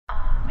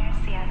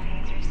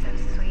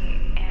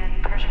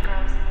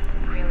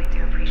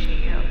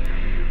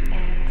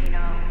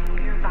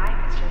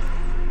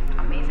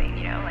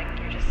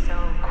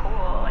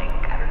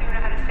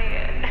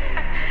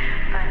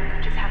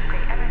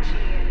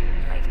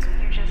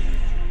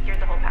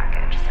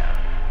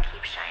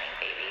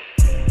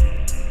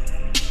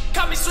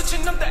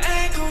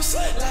angles,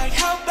 like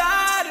how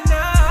bad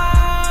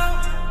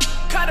now?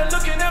 Kinda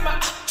looking at my,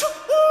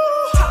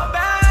 how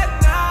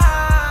bad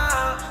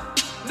now?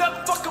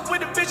 Not fucking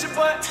with a vision,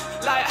 but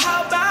like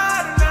how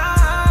bad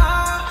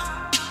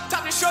now?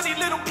 Talking shorty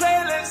little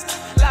playlist,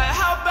 like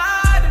how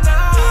bad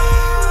now?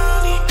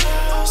 Only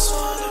girls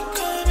wanna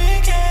come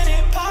and get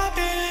it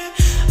poppin'.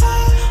 I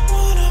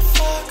wanna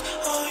fuck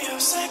on your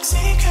sexy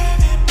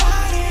curvy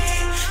body.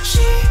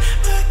 She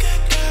a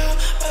good girl,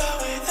 but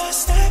with a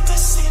step of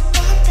sin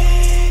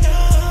poppin'.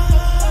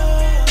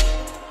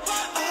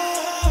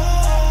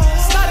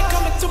 Started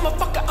coming to my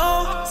fucking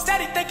own.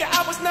 Steady thinking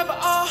I was never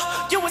on.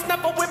 You was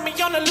never with me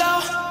on the low.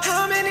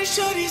 How many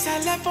shorties I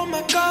left for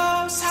my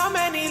goals? How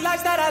many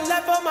lives that I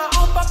left for my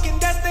own fucking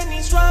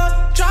destiny's road?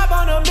 Drive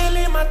on a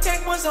million, my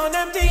tank was on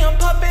empty. I'm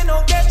pumping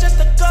on gas just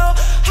to go.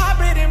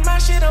 Hybrid in my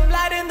shit, I'm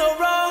lighting the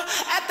road.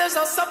 Afters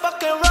on some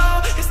fucking roll.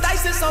 It's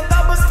dices on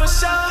doubles for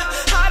sure.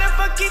 How the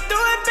fuck keep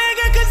doing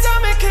bigger? Cause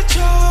I'm in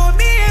control.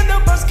 Me and the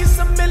boss get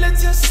some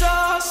militant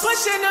souls.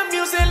 Pushing the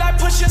music like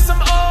pushing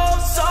some old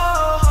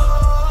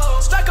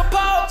souls. Strike a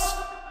pose.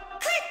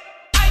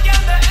 I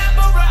am the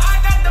emperor, I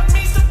got the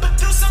means to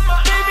produce my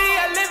baby,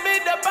 I live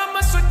it up,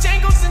 I'ma switch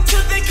angles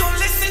until they gon'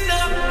 listen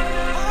up.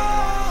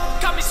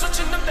 Got me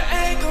switching up the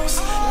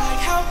angles,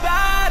 like how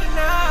bad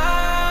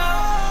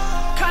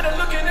now? Kinda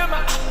looking at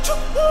my,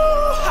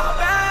 how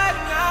bad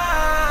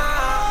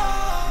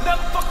now?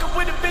 Never fucking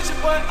with a vision,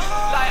 but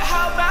like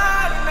how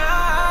bad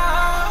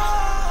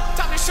now?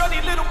 Talking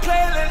shorty little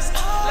playlist.